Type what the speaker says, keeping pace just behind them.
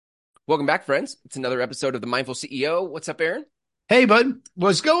Welcome back, friends. It's another episode of the Mindful CEO. What's up, Aaron? Hey, bud,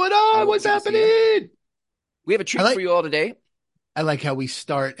 what's going on? What's Good to see you. happening? We have a I treat for like you all today. I like how we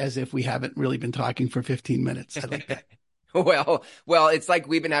start as if we haven't really been talking for 15 minutes. I like that. Well, it's like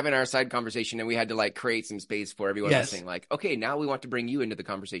we've been having our side conversation and we had to like create some space for everyone Yes, listening. Like, okay, now we want to bring you into the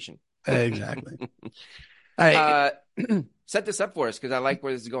conversation. exactly. All right. uh, Set this up for us because I like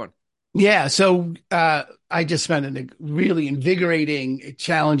where this is going. Yeah, so I just spent a really invigorating,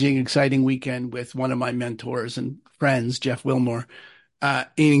 challenging, exciting weekend with one of my mentors and friends, Jeff Wilmore,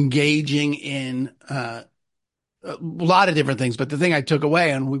 engaging in a lot of different things. But the thing I took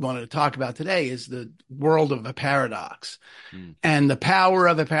away and we wanted to talk about today is the world of a paradox Mm, and the power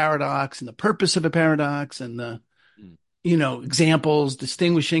of a paradox and the purpose of a paradox and the, mm. examples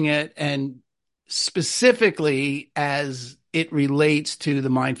distinguishing it and specifically as it relates to the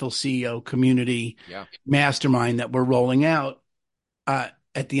Mindful CEO community Yeah, mastermind that we're rolling out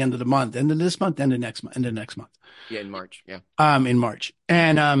at the end of the month, end of this month, end of next month, yeah, in March. Yeah, in March.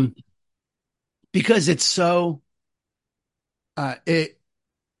 And because it's so it it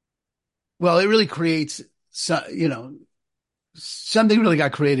really creates something really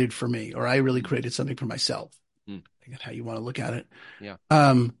got created for me, or I really mm, created something for myself. mm. I think that's how you want to look at it. Yeah,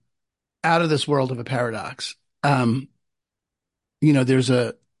 Um, Out of this world of a paradox. There's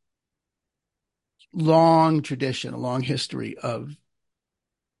a long tradition, a long history of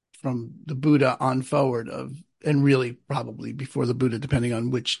from the Buddha on forward of, and really probably before the Buddha, depending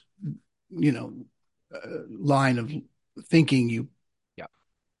on which, you know, line of thinking you yeah,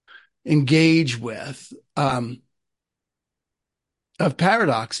 engage with, of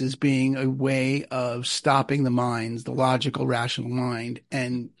paradoxes being a way of stopping the minds, the logical, rational mind,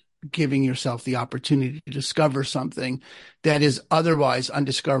 and giving yourself the opportunity to discover something that is otherwise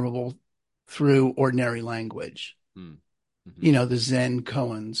undiscoverable through ordinary language. mm, hmm, The Zen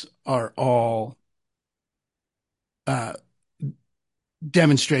koans are all uh,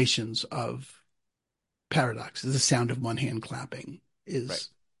 demonstrations of paradox. The sound of one hand clapping right. is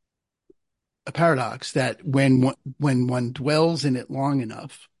a paradox that when one dwells in it long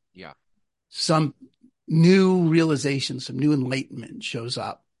enough, Yeah, some new realization, some new enlightenment shows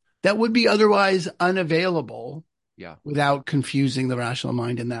up that would be otherwise unavailable yeah. without confusing the rational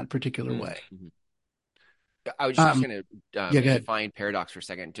mind in that particular Mm, way. mhm. I was just Um, going to yeah, go ahead. define paradox for a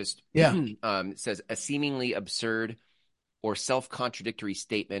second. Just Yeah, it says a seemingly absurd or self-contradictory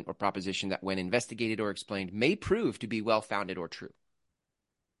statement or proposition that, when investigated or explained, may prove to be well-founded or true.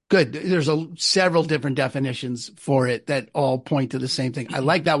 good. There's several different definitions for it that all point to the same thing. I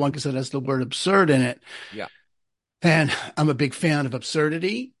like that one because it has the word absurd in it. Yeah. And I'm a big fan of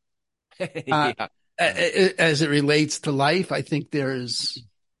absurdity. Uh, Yeah. Uh-huh. as it relates to life, I think there's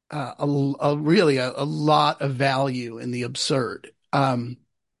really a lot of value in the absurd. Hmm.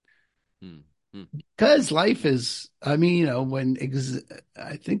 Hmm. Because life is, I mean,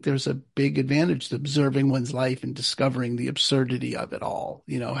 I think there's a big advantage to observing one's life and discovering the absurdity of it all,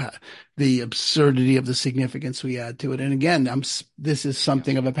 the absurdity of the significance we add to it. And again, this is Yeah.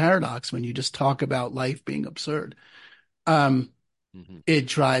 something of a paradox when you just talk about life being absurd. Um, Hmm. it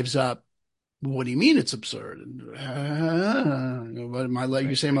drives up, what do you mean it's absurd? And, what my life, you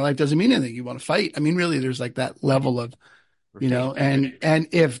Right. say my life doesn't mean anything. You want to fight. I mean, really, there's like that level of, Right. and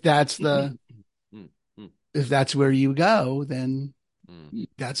if that's Hmm. the, Hmm. if that's where you go, then Hmm.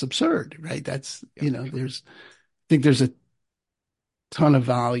 that's absurd, right? Yeah. I think there's a ton of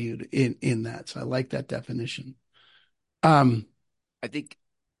value in that. So I like that definition. Um, I think,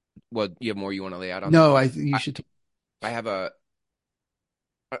 well, you have more you want to lay out on that? no, you I, should. I have a,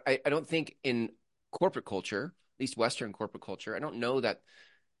 I don't think in corporate culture, at least Western corporate culture, I don't know that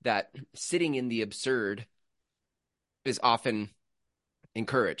sitting in the absurd is often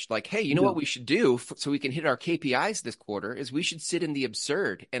encouraged. Like, hey, you know what No. we should do so we can hit our KPIs this quarter is we should sit in the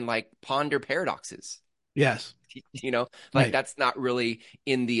absurd and like ponder paradoxes. Yes. Like Right. that's not really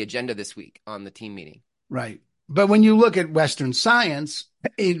in the agenda this week on the team meeting. Right. But when you look at Western science,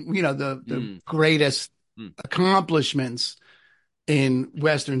 the Mm, greatest mm, accomplishments in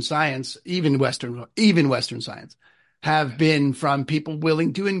Western science, even Western science, have been from people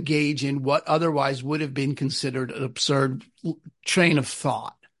willing to engage in what otherwise would have been considered an absurd train of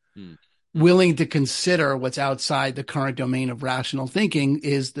thought. mm, mm. Willing to consider what's outside the current domain of rational thinking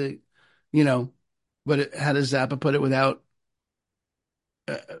is you know, how does Zappa put it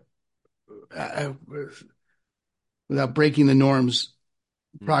uh, uh, without breaking the norms?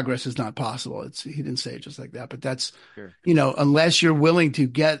 Mm, Progress is not possible. He didn't say it just like that, but that's, sure. unless you're willing to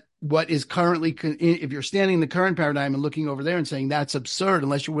get what is currently, if you're standing in the current paradigm and looking over there and saying that's absurd,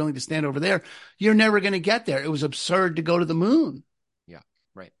 unless you're willing to stand over there, you're never going to get there. It was absurd to go to the moon. Yeah.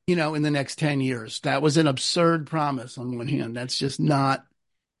 Right. in the next 10 years. That was an absurd promise on one hand. That's just not,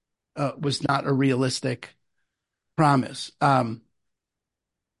 was not a realistic promise. Yeah.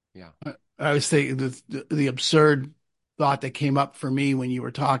 I was thinking the absurd thought that came up for me when you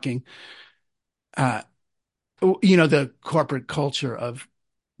were talking, uh, the corporate culture of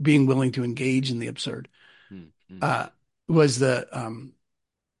being willing to engage in the absurd, Mm-hmm. uh, was the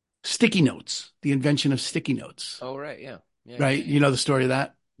sticky notes, the invention of sticky notes, Oh, right. Yeah. Yeah. Yeah. right? You know the story of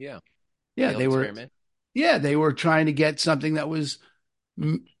that? Yeah. Yeah, Failed experiment. they were trying to get something that was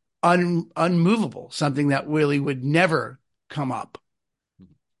unmovable, something that really would never come up.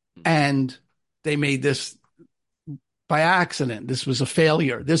 Mm-hmm. And they made this by accident. This was a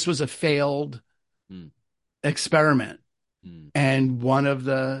failure. This was a failed Mm-hmm. experiment. Mm-hmm. And one of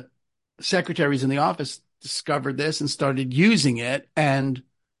the secretaries in the office discovered this and started using it. And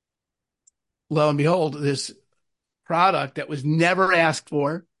lo and behold, this product that was never asked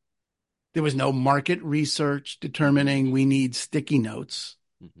for, there was no market research determining we need sticky notes.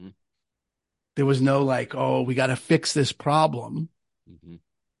 Mm-hmm. There was no like, oh, we got to fix this problem Mm-hmm.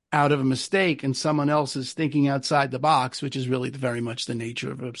 out of a mistake, and someone else is thinking outside the box, which is really very much the nature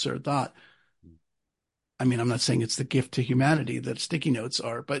of absurd thought. I mean, I'm not saying it's the gift to humanity that sticky notes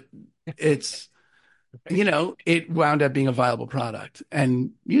are, but it's, it wound up being a viable product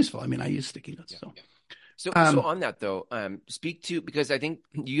and useful. I mean, I use sticky notes. Yeah. So, So on that though, speak to, because I think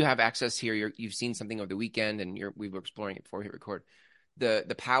you have access here. You've seen something over the weekend, and we were exploring it before we hit record.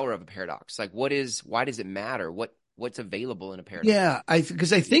 The power of a paradox. Like, why does it matter? What's available in a paradox? yeah,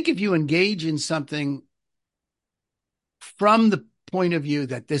 because I think if you engage in something from the point of view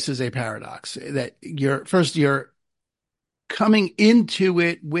that this is a paradox, that you're coming into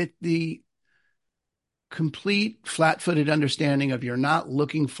it with the complete flat-footed understanding of you're not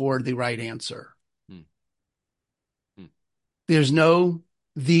looking for the right answer. Hmm. Hmm. There's no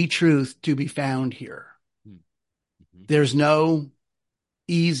the truth to be found here. Hmm. Mm-hmm. There's no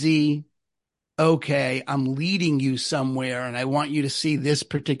easy, okay, I'm leading you somewhere and I want you to see this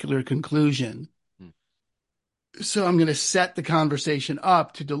particular conclusion. Hmm. So I'm going to set the conversation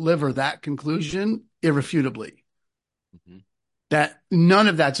up to deliver that conclusion irrefutably. Mm-hmm. That none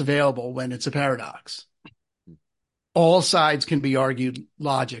of that's available when it's a paradox. Hmm. All sides can be argued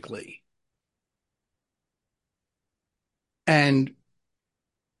logically. And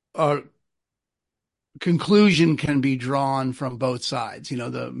a conclusion can be drawn from both sides.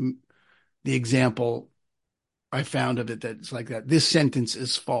 The example I found of it that's like that. This sentence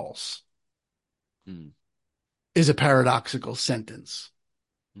is false. Hmm. Is a paradoxical sentence.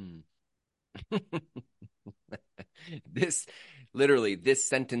 Hmm. This this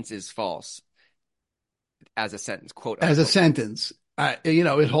sentence is false as a sentence, quote As a unquote. sentence.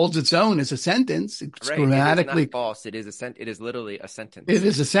 It holds its own as a sentence. It's Right. It is grammatically, not false. It is literally a it sentence.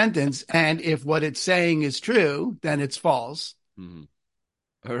 is a sentence. And if what it's saying is true, then it's false. Mm-hmm.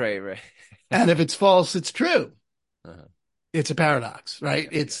 Right. Right. And if it's false, it's true. Uh-huh. It's a paradox, right?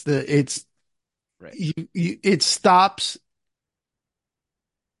 Yeah. Right. It stops,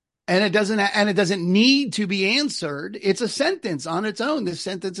 and it doesn't need to be answered. It's a sentence on its own. This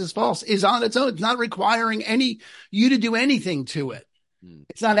sentence is false, is on its own. It's not requiring you to do anything to it. Mm.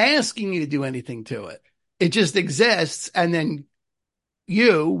 It's not asking you to do anything to it. It just exists. And then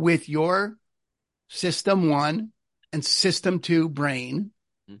you, with your system 1 and system 2 brain,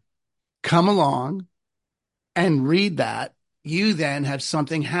 come along and read that. You then have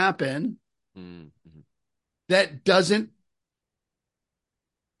something happen that doesn't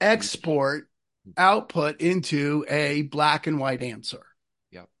export output into a black and white answer.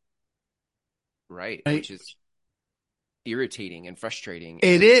 Yep. Right. Right? Which is irritating and frustrating.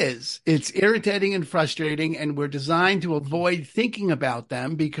 It is. It's irritating and frustrating, and we're designed to avoid thinking about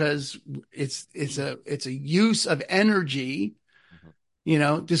them because it's a use of energy.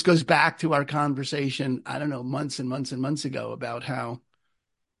 This goes back to our conversation, I don't know, months and months and months ago about how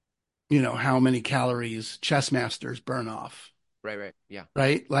many calories chess masters burn off. Right, right. Yeah.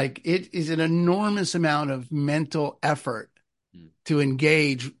 Right? Like, it is an enormous amount of mental effort to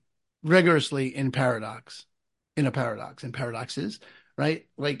engage rigorously in a paradox and paradoxes, right?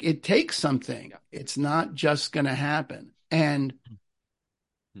 Like, it takes something. Yeah. It's not just going to happen. And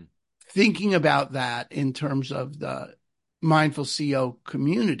thinking about that in terms of the Mindful CEO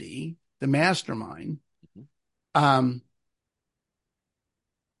community, the mastermind,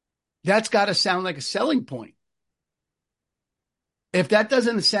 that's got to sound like a selling point. If that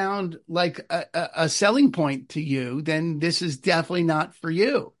doesn't sound like a selling point to you, then this is definitely not for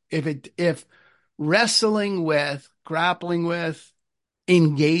you. If wrestling with, grappling with,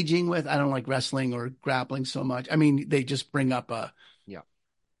 engaging with, I don't like wrestling or grappling so much. I mean, they just bring up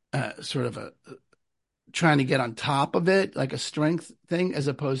sort of a trying to get on top of it, like a strength thing, as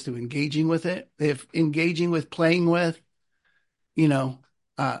opposed to engaging with it. If engaging with, playing with, you know,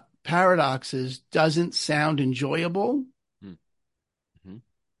 paradoxes doesn't sound enjoyable, Mm-hmm.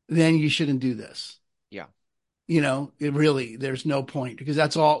 then you shouldn't do this. Yeah. It really, there's no point, because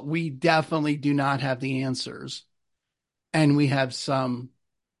that's all. We definitely do not have the answers. And we have some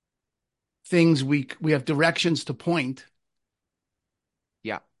things we have directions to point,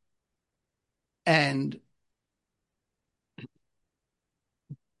 Yeah. and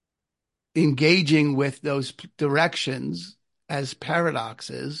engaging with those directions as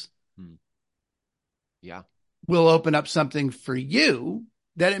paradoxes Mm. Yeah. will open up something for you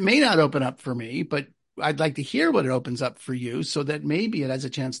that it may not open up for me, but I'd like to hear what it opens up for you, so that maybe it has a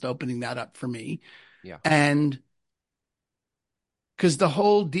chance to opening that up for me. Yeah. And because the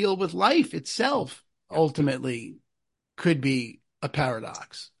whole deal with life itself Yeah. ultimately could be a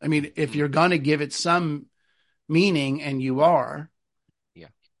paradox. I mean, if Mm. you're going to give it some meaning, and you are, Yeah.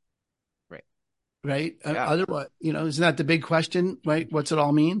 Right. right? Yeah. Otherwise, isn't that the big question, right? What's it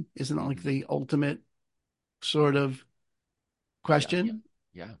all mean? Isn't it like Mm-hmm. the ultimate sort of Yeah. question,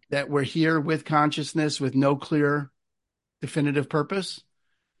 Yeah. that we're here with consciousness with no clear definitive purpose?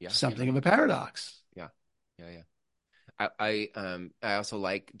 Yeah. Something of a paradox. Yeah. Yeah. Yeah. I also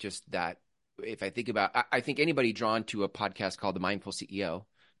like just that. If I think about, I think anybody drawn to a podcast called The Mindful CEO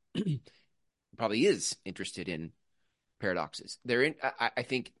probably is interested in paradoxes. They're in. I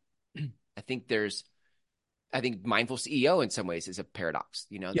think. I think there's. I think Mindful CEO in some ways is a paradox.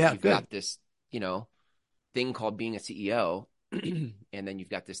 That Yeah, you've good. got this, thing called being a CEO, and then you've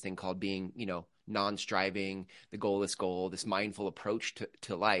got this thing called being, non-striving, the goalless goal, this mindful approach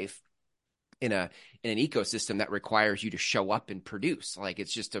to life in an ecosystem that requires you to show up and produce. Like,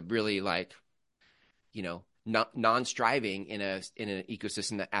 it's just a really, like, not non-striving in an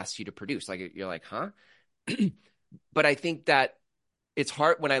ecosystem that asks you to produce. Like, you're like, huh? But I think that it's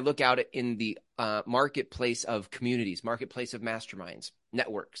hard when I look out in the marketplace of communities, marketplace of masterminds,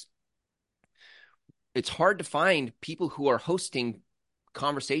 networks. It's hard to find people who are hosting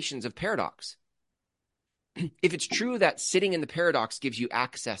conversations of paradox. If it's true that sitting in the paradox gives you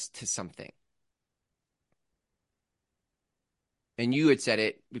access to something, and you had said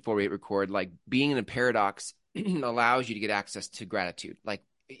it before we record, like, being in a paradox allows you to get access to gratitude. Like,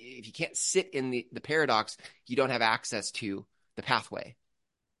 if you can't sit in the paradox, you don't have access to the pathway.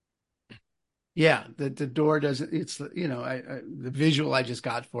 Yeah, the door doesn't, it's, the visual I just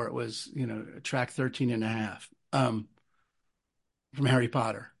got for it was, track 13 and a half, from Harry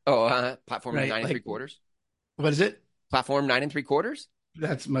Potter, Oh, platform right? nine and three Like, quarters. what is it? Platform nine and three quarters,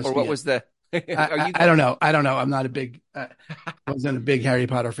 That or must be what it. was the? Are I, you I going? don't know. I don't know. I'm not a big, wasn't a big Harry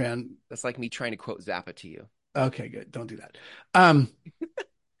Potter fan. That's like me trying to quote Zappa to you. Okay, good. Don't do that. Um,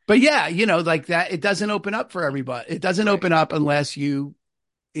 but yeah, like that, it doesn't open up for everybody. It doesn't Right. open up unless you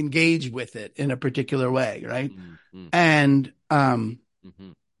engage with it in a particular way, right? Mm-hmm. And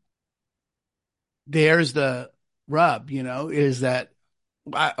Mm-hmm. there's the rub, is that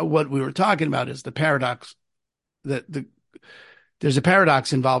what we were talking about is the paradox, that there's a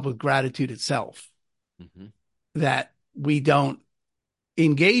paradox involved with gratitude itself Mm-hmm. that we don't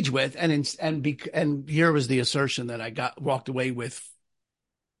engage with, and here was the assertion that I walked away with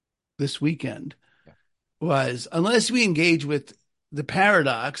this weekend, Yeah. was, unless we engage with the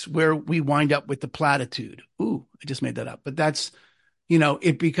paradox, where we wind up with the platitude. Ooh, I just made that up, but that's,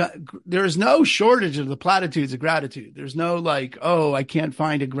 there's no shortage of the platitudes of gratitude. There's no, like, oh, I can't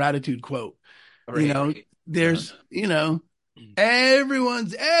find a gratitude quote. Right. Right. Uh-huh. There's,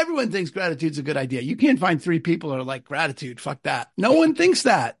 everyone thinks gratitude's a good idea. You can't find three people who are like, gratitude, fuck that. No one thinks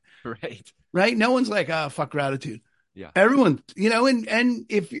that, Right. right? No one's like, oh, fuck gratitude. Yeah. Everyone, and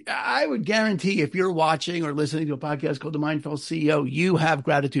if I would guarantee, if you're watching or listening to a podcast called The Mindful CEO, you have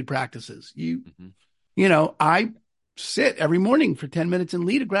gratitude practices. Mm-hmm. I sit every morning for 10 minutes and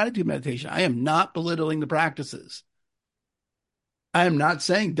lead a gratitude meditation. I am not belittling the practices. I am not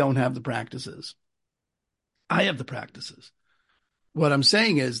saying don't have the practices. I have the practices. What I'm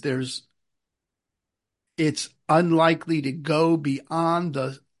saying is it's unlikely to go beyond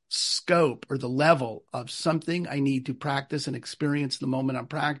the scope or the level of something I need to practice and experience the moment I'm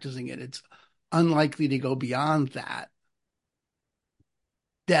practicing it. It's unlikely to go beyond that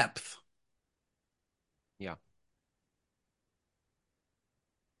depth Yeah.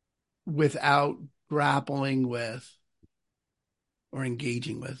 without grappling with or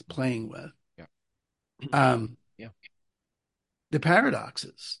engaging with, playing with, Yeah. um, Yeah. the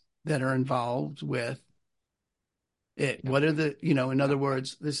paradoxes that are involved with it. Yeah. What are the, in Yeah. other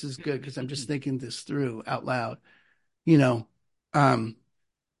words, this is good because I'm just thinking this through out loud, you know, um,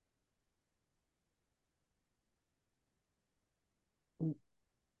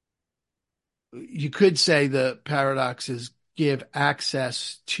 you could say the paradoxes give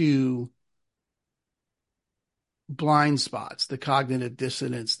access to blind spots, the cognitive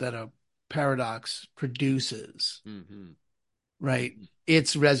dissonance that a paradox produces, Mm-hmm. right? Mm-hmm.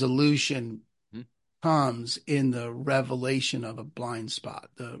 Its resolution Mm-hmm. comes in the revelation of a blind spot.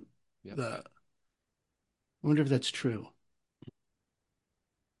 Yep. I wonder if that's true.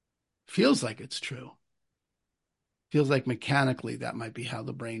 Feels like it's true. Feels like mechanically that might be how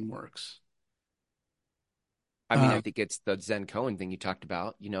the brain works. I mean, I Um, think it's the Zen koan thing you talked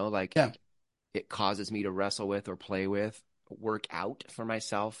about, like yeah, it causes me to wrestle with or play with, work out for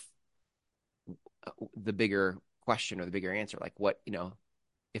myself the bigger question or the bigger answer. Like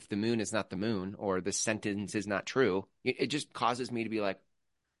if the moon is not the moon or the sentence is not true, it just causes me to be like,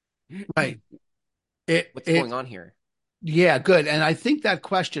 right. It what's going it on here? yeah, good. And I think that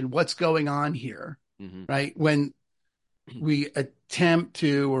question, what's going on here, Mm-hmm. right? When we attempt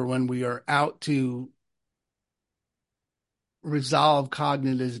to, or when we are out to resolve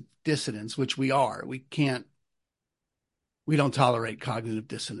cognitive dissonance, which we don't tolerate cognitive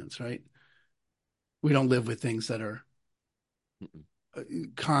dissonance, right? We don't live with things that are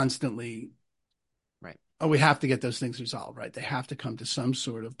Mm-mm. constantly, Right. oh, we have to get those things resolved, right? They have to come to some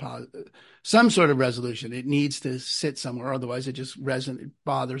sort of resolution. It needs to sit somewhere. Otherwise it just it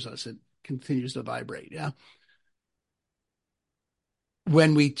bothers us. It continues to vibrate. Yeah.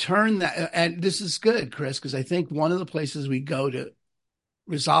 When we turn that, and this is good, Chris, because I think one of the places we go to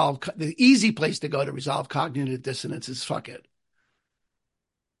the easy place to go to resolve cognitive dissonance is fuck it.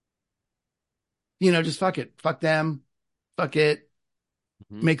 Just fuck it. Fuck them. Fuck it.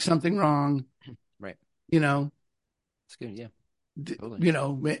 Mm-hmm. Make something wrong. Right. You know, It's good. Yeah. Totally.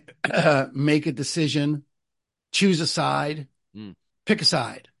 Make a decision, choose a side, Mm. pick a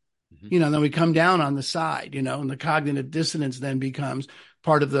side. Mm-hmm. Then we come down on the side, and the cognitive dissonance then becomes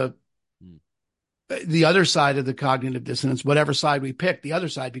part of Mm. the other side of the cognitive dissonance. Whatever side we pick, the other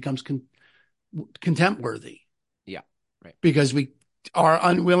side becomes contempt worthy. Yeah. Right. Because we are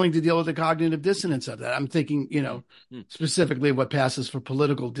unwilling to deal with the cognitive dissonance of that. I'm thinking, Mm-hmm. specifically what passes for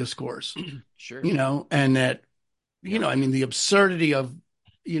political discourse, Sure. and that, Yeah. I mean, the absurdity of,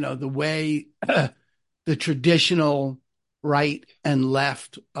 the way the traditional right and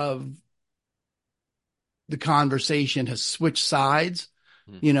left of the conversation has switched sides,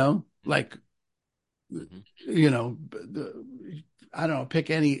 Mm-hmm. like, Mm-hmm. I don't know, pick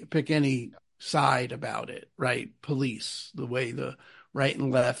any side about it, right? Police, the way the right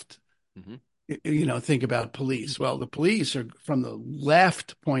and left, Mm-hmm. think about police. Well, the police are from the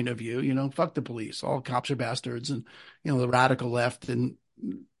left point of view, fuck the police. All cops are bastards. And, the radical left and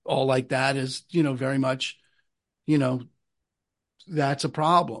all like that is, very much, you know, that's a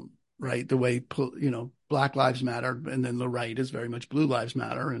problem, right? The way, Black Lives Matter, and then the right is very much Blue Lives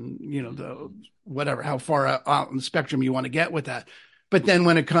Matter, and the whatever, how far out on the spectrum you want to get with that. But then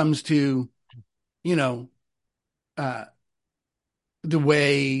when it comes to, you know, uh, the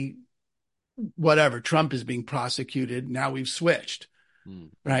way whatever Trump is being prosecuted, now we've switched. Mm-hmm.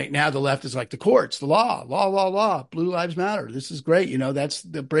 Right now, the left is like the courts, the law. Blue Lives Matter. This is great. That's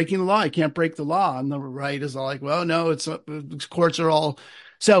the breaking the law. You can't break the law. And the right is all like, well, no, it's courts are all.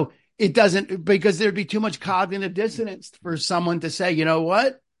 So it doesn't, because there'd be too much cognitive dissonance for someone to say, you know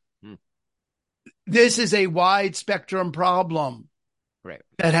what? Mm. This is a wide spectrum problem. Right.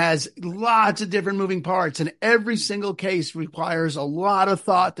 That has lots of different moving parts, and every single case requires a lot of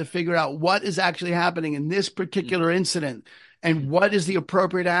thought to figure out what is actually happening in this particular incident and what is the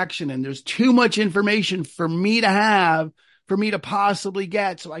appropriate action. And there's too much information for me to possibly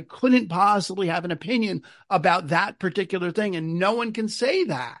get. So I couldn't possibly have an opinion about that particular thing. And no one can say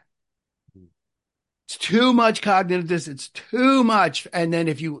that. It's too much cognitive dissonance. It's too much. And then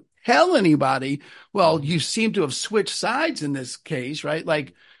if you tell anybody, well, you seem to have switched sides in this case, right?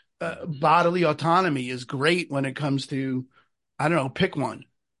 Like bodily autonomy is great when it comes to, I don't know, pick one.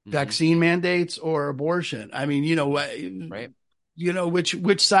 Vaccine mandates or abortion. I mean, right.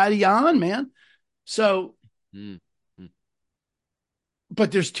 Which side are you on, man? So,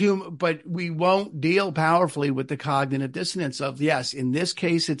 but we won't deal powerfully with the cognitive dissonance of, yes, in this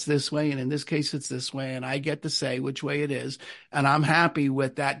case, it's this way. And in this case, it's this way. And I get to say which way it is. And I'm happy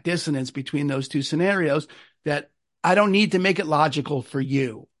with that dissonance between those two scenarios, that I don't need to make it logical for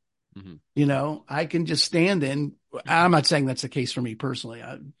you. I can just stand in. I'm not saying that's the case for me personally.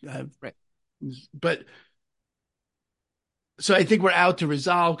 Right. But so I think we're out to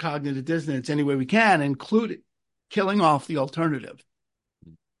resolve cognitive dissonance any way we can, including killing off the alternative,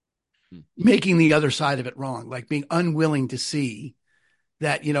 making the other side of it wrong, like being unwilling to see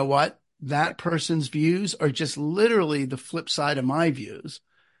that, that person's views are just literally the flip side of my views.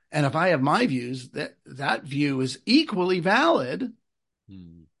 And if I have my views, that view is equally valid.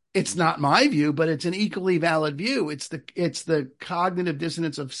 Mm. It's not my view, but it's an equally valid view. It's the cognitive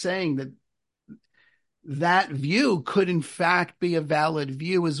dissonance of saying that that view could in fact be a valid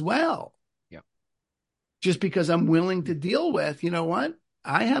view as well. Yeah. Just because I'm willing to deal with, you know what?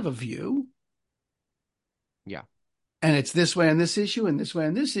 I have a view. Yeah. And it's this way on this issue and this way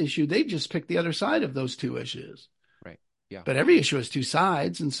on this issue. They've just picked the other side of those two issues. Right. Yeah. But every issue has two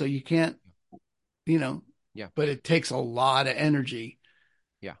sides. And so you can't, you know, Yeah. but it takes a lot of energy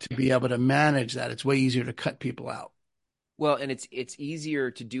Yeah. to be able to manage that. It's way easier to cut people out. Well, and it's easier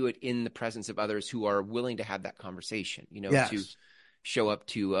to do it in the presence of others who are willing to have that conversation, to Yes. show up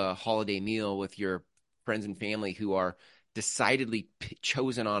to a holiday meal with your friends and family who are decidedly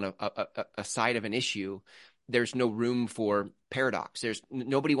chosen on a side of an issue. There's no room for paradox.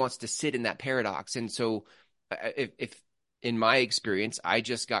 Nobody wants to sit in that paradox. And so if in my experience, I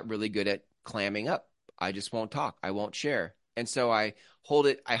just got really good at clamming up. I just won't talk. I won't share. And so I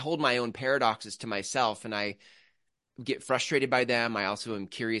hold my own paradoxes to myself, and I get frustrated by them. I also am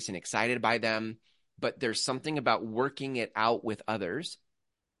curious and excited by them. But there's something about working it out with others,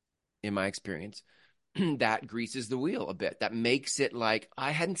 in my experience, that greases the wheel a bit. That makes it like,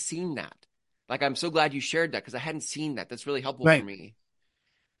 I hadn't seen that. Like, I'm so glad you shared that because I hadn't seen that. That's really helpful for Right. me.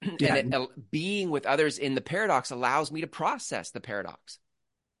 Yeah. And being with others in the paradox allows me to process the paradox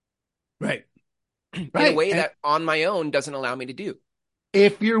Right. in a Right. way And that on my own doesn't allow me to do.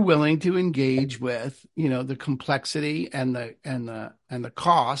 if you're willing to engage with, the complexity and the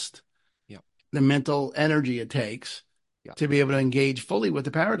cost, Yeah. the mental energy it takes Yeah. to be able to engage fully with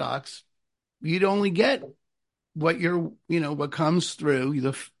the paradox, you'd only get what what comes through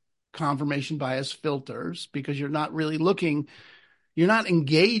the confirmation bias filters, because you're not really looking, you're not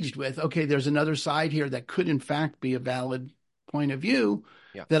engaged with, okay, there's another side here that could in fact be a valid point of view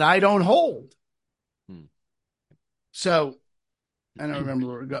Yeah. that I don't hold. Hmm. So I don't remember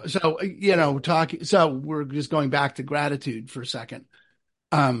where we're going. So, we're just going back to gratitude for a second.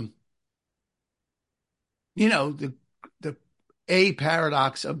 The a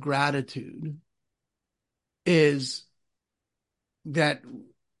paradox of gratitude is that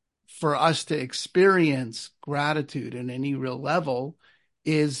for us to experience gratitude in any real level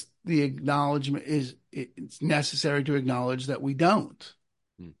is the acknowledgement it's necessary to acknowledge that we don't.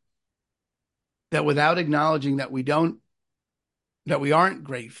 Hmm. That without acknowledging that we aren't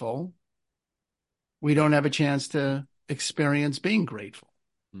grateful, we don't have a chance to experience being grateful.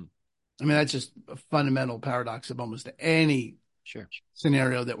 Hmm. I mean, that's just a fundamental paradox of almost any Sure.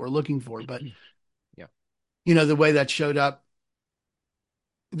 scenario that we're looking for. But, Yeah. the way that shows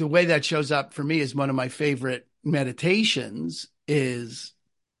up for me is one of my favorite meditations it's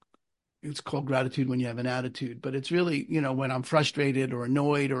called Gratitude When You Have an Attitude, but it's really, when I'm frustrated or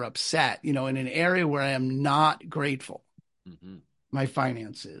annoyed or upset, in an area where I am not grateful, Mm-hmm. my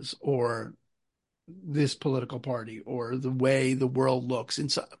finances or this political party or the way the world looks.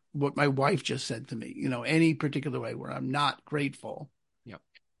 And so what my wife just said to me, any particular way where I'm not grateful. Yeah.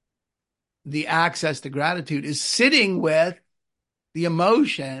 The access to gratitude is sitting with the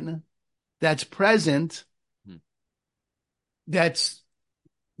emotion that's present, that's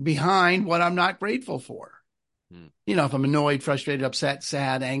behind what I'm not grateful for. If I'm annoyed, frustrated, upset,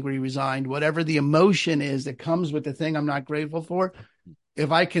 sad, angry, resigned, whatever the emotion is that comes with the thing I'm not grateful for,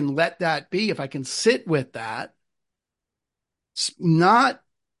 if I can let that be, if I can sit with that, not,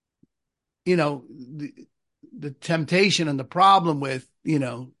 the temptation and the problem with,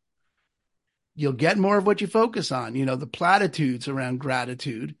 you'll get more of what you focus on. The platitudes around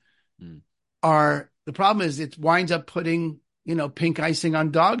gratitude are, the problem is it winds up putting, pink icing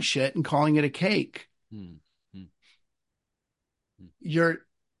on dog shit and calling it a cake. You're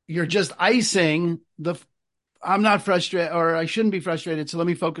just icing I'm not frustrated, or I shouldn't be frustrated, so let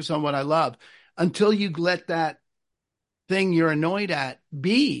me focus on what I love, until you let that thing you're annoyed at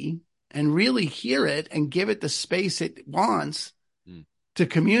be and really hear it and give it the space it wants to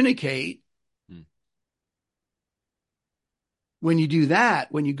communicate. When you do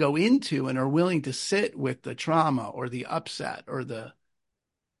that, when you go into and are willing to sit with the trauma or the upset or the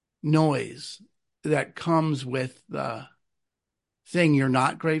noise that comes with the thing you're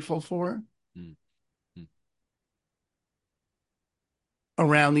not grateful for,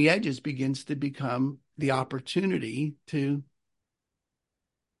 around the edges begins to become the opportunity to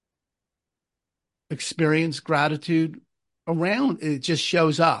experience gratitude around. It just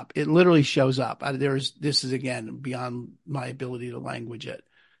shows up. It literally shows up. This is, again, beyond my ability to language it.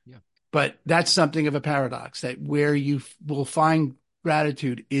 Yeah. But that's something of a paradox, that where you will find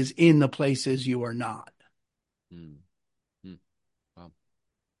gratitude is in the places you are not. Wow.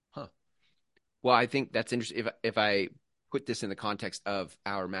 Well, I think that's interesting. If I put this in the context of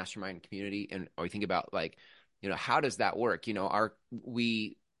our mastermind community, and or we think about like, how does that work?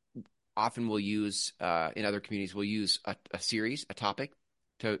 We often will use in other communities we'll use a series, a topic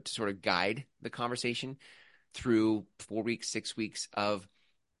to sort of guide the conversation through 4 weeks, 6 weeks of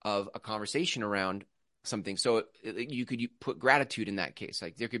a conversation around something. So you could put gratitude in that case.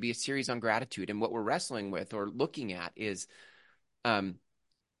 Like there could be a series on gratitude, and what we're wrestling with or looking at is um,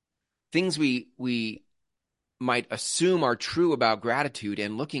 things we might assume are true about gratitude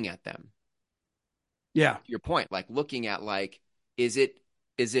and looking at them. Yeah. To your point, like looking at like, is it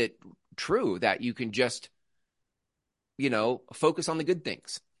true that you can just, focus on the good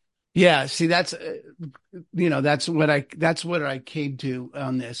things? Yeah. See, that's what I came to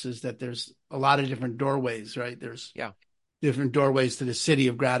on this is that there's a lot of different doorways, right? There's Yeah. different doorways to the city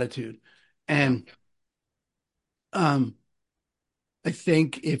of gratitude. Yeah. And um, I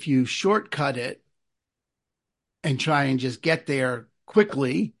think if you shortcut it and try and just get there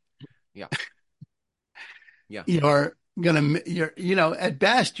quickly, Yeah. Yeah. at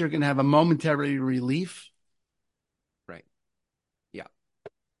best, you're gonna have a momentary relief. Right. Yeah.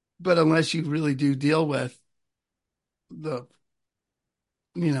 But unless you really do deal with the,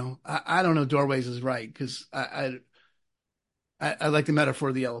 I don't know, doorways is right because I like the metaphor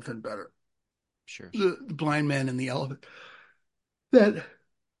of the elephant better. Sure. The blind man and the elephant. That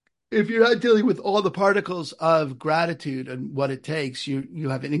if you're not dealing with all the particles of gratitude and what it takes, you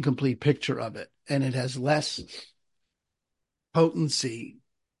have an incomplete picture of it, and it has less potency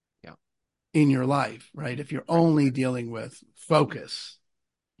Yeah. in your life, right? If you're only dealing with focus.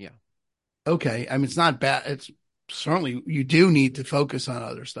 Yeah. Okay. I mean, it's not bad. It's certainly you do need to focus on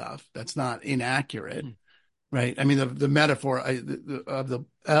other stuff. That's not inaccurate, right? I mean, the metaphor of the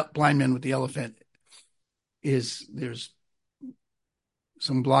blind man with the elephant is there's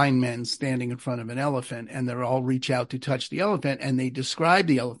some blind men standing in front of an elephant, and they're all reach out to touch the elephant, and they describe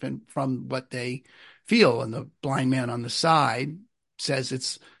the elephant from what they feel. And the blind man on the side says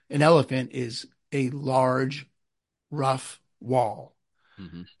it's an elephant is a large, rough wall.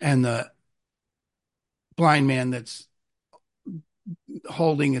 Mm-hmm. And the blind man that's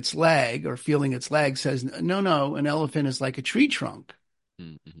holding its leg or feeling its leg says, no, an elephant is like a tree trunk.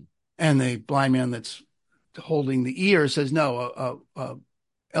 Mm-hmm. And the blind man that's holding the ear says, no, a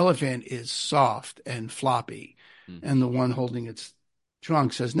elephant is soft and floppy. Mm-hmm. And the one holding its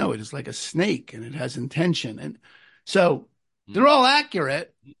trunk says, no, it is like a snake and it has intention. And so they're all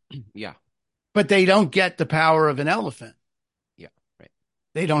accurate. Yeah. But they don't get the power of an elephant. Yeah. Right.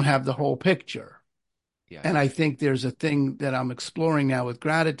 They don't have the whole picture. Yeah. And I think there's a thing that I'm exploring now with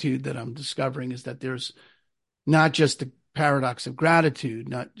gratitude that I'm discovering is that there's not just the paradox of gratitude,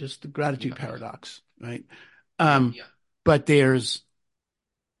 not just the gratitude paradox, right? But there's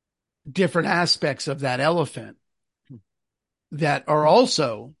different aspects of that elephant that are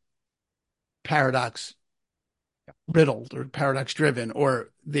also paradox riddled or paradox driven, or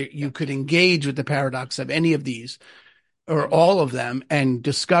you could engage with the paradox of any of these or all of them and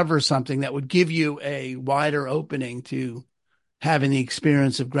discover something that would give you a wider opening to having the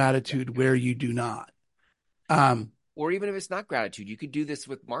experience of gratitude where you do not. Or even if it's not gratitude, you could do this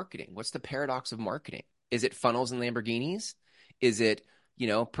with marketing. What's the paradox of marketing? Is it funnels and Lamborghinis? Is it,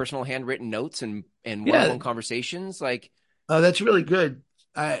 personal handwritten notes and one-on-one conversations? Like, oh, that's really good.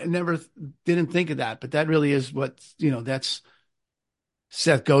 I never didn't think of that, but that really is what, that's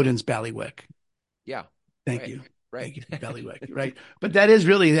Seth Godin's Ballywick. Yeah. Thank you. Right. Thank you for Ballywick. Right. But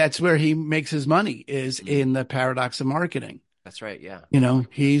that's where he makes his money is in the paradox of marketing. That's right. Yeah.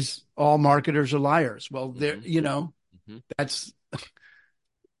 He's all marketers are liars. Well, there, that's,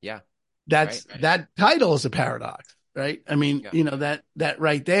 yeah, that's, right. That title is a paradox, right? I mean, that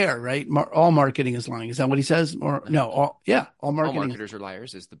right there, right? All marketing is lying. Is that what he says? Or no, all marketing. All marketers are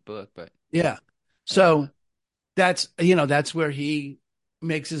liars is the book, but yeah. So that's where he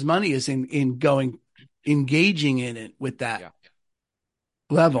makes his money is in engaging in it with that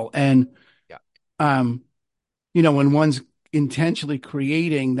level. And, when one's intentionally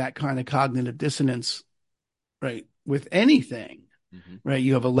creating that kind of cognitive dissonance, right, with anything, right,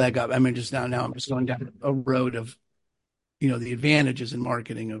 you have a leg up. I mean, now I'm just going down a road of, the advantages in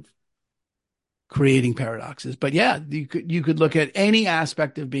marketing of creating paradoxes. But yeah, you could look at any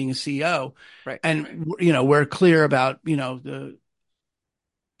aspect of being a CEO, right? And we're clear about the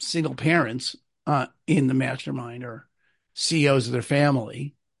single parents in the mastermind or CEOs of their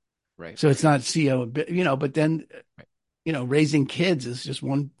family, right? So it's not CEO, but then raising kids is just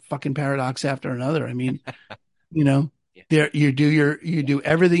one fucking paradox after another. I mean, there you do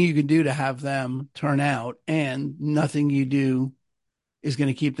everything you can do to have them turn out, and nothing you do is going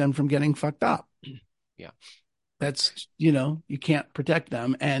to keep them from getting fucked up. Yeah. That's, you can't protect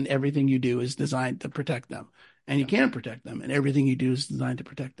them, and everything you do is designed to protect them. And you Yeah. can't protect them, and everything you do is designed to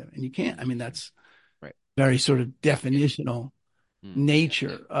protect them. And you can't. I mean, Mm-hmm. that's Right. very sort of definitional Mm.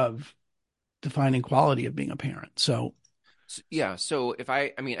 nature of defining quality of being a parent. So, Yeah. So if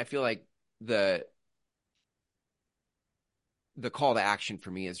I mean, I feel like the the call to action for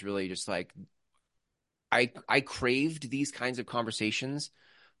me is really just like I craved these kinds of conversations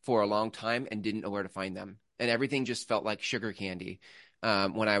for a long time and didn't know where to find them. And everything just felt like sugar candy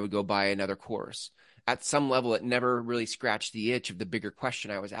when I would go buy another course. At some level, it never really scratched the itch of the bigger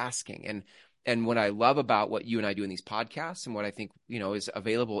question I was asking. And what I love about what you and I do in these podcasts and what I think, is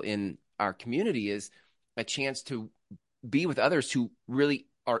available in our community is a chance to be with others who really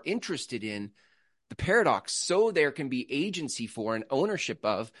are interested in the paradox so there can be agency for and ownership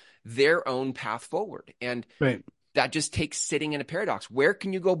of their own path forward. And right. that just takes sitting in a paradox. Where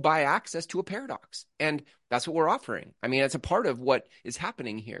can you go buy access to a paradox? And that's what we're offering. I mean, it's a part of what is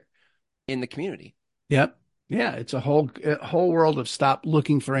happening here in the community. Yep. Yeah. It's a whole world of stop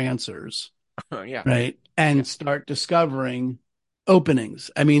looking for answers, Yeah. right? Yeah. And start discovering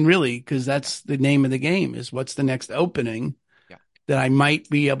openings. I mean, really, because Yeah. that's the name of the game is what's the next opening Yeah. that I might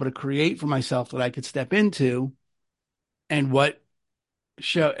be able to create for myself that I could step into and what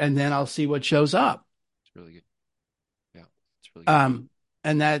show, and then I'll see what shows up. It's really good. Yeah. It's really good. Um,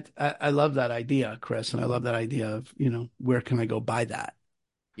 and that I love that idea, Chris, and I love that idea of, where can I go buy that?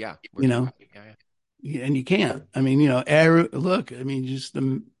 Yeah. Where You can you buy know, it? Yeah. Yeah. and you can't. I mean, look, I mean, just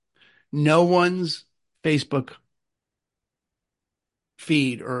no one's Facebook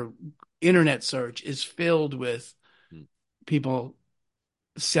feed or internet search is filled with Hmm. people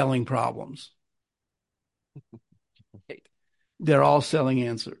selling problems. Right. They're all selling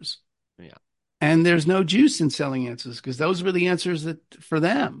answers. Yeah. And there's no juice in selling answers because those were the answers that for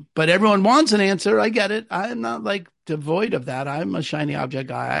them. But everyone wants an answer. I get it. I'm not like devoid of that. I'm a shiny object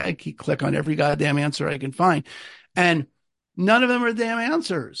guy. I keep click on every goddamn answer I can find. And none of them are damn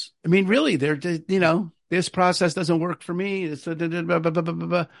answers. I mean, really, they're just, this process doesn't work for me. It's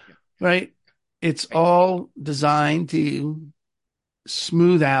Yeah. right. It's Right. all designed to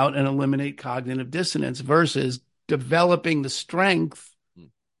smooth out and eliminate cognitive dissonance versus developing the strength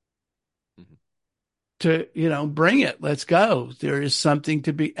Mm-hmm. to, bring it. Let's go. There is something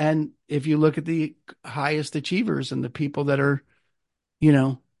to be. And if you look at the highest achievers and the people that are, you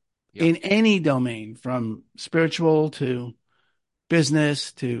know, Yeah. in any domain from spiritual to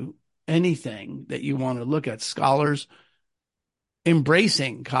business to anything that you want to look at, scholars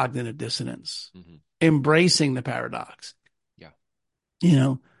embracing cognitive dissonance, Mm-hmm. embracing the paradox, Yeah. you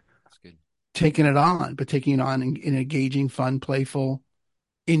know, It's good. taking it on, but taking it on in an engaging, fun, playful,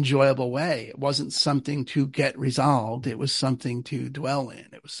 enjoyable way. It wasn't something to get resolved. It was something to dwell in.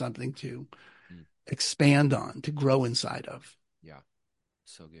 It was something to Mm. expand on, to grow inside of. Yeah.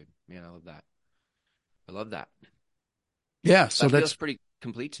 So good. Man, I love that. I love that. Yeah. So That feels that's, pretty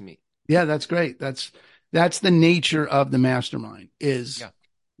complete to me. yeah, that's great. That's the nature of the mastermind is, Yeah.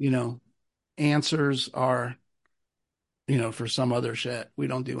 you know, answers are, for some other shit. We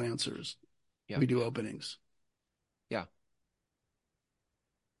don't do answers. Yeah. We do openings. Yeah.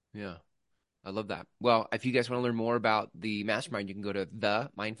 Yeah. I love that. Well, if you guys want to learn more about the mastermind, you can go to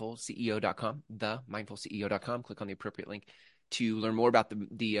themindfulceo.com, themindfulceo.com, click on the appropriate link to learn more about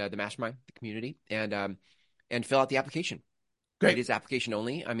the mastermind, the community, and fill out the application. It Great. is application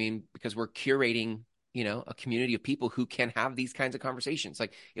only. I mean, because we're curating, a community of people who can have these kinds of conversations.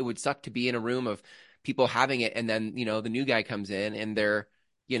 Like it would suck to be in a room of people having it and then, the new guy comes in and they're,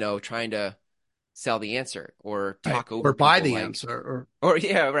 trying to sell the answer or Right. talk Or over buy people the like, answer or or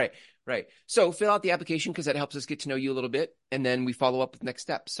yeah, right, right. So fill out the application because that helps us get to know you a little bit, and then we follow up with next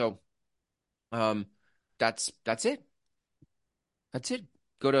steps. So, um, that's it. That's it.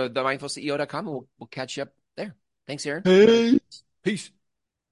 Go to themindfulceo.com and we'll catch you up there. Thanks, Aaron. Hey. Peace.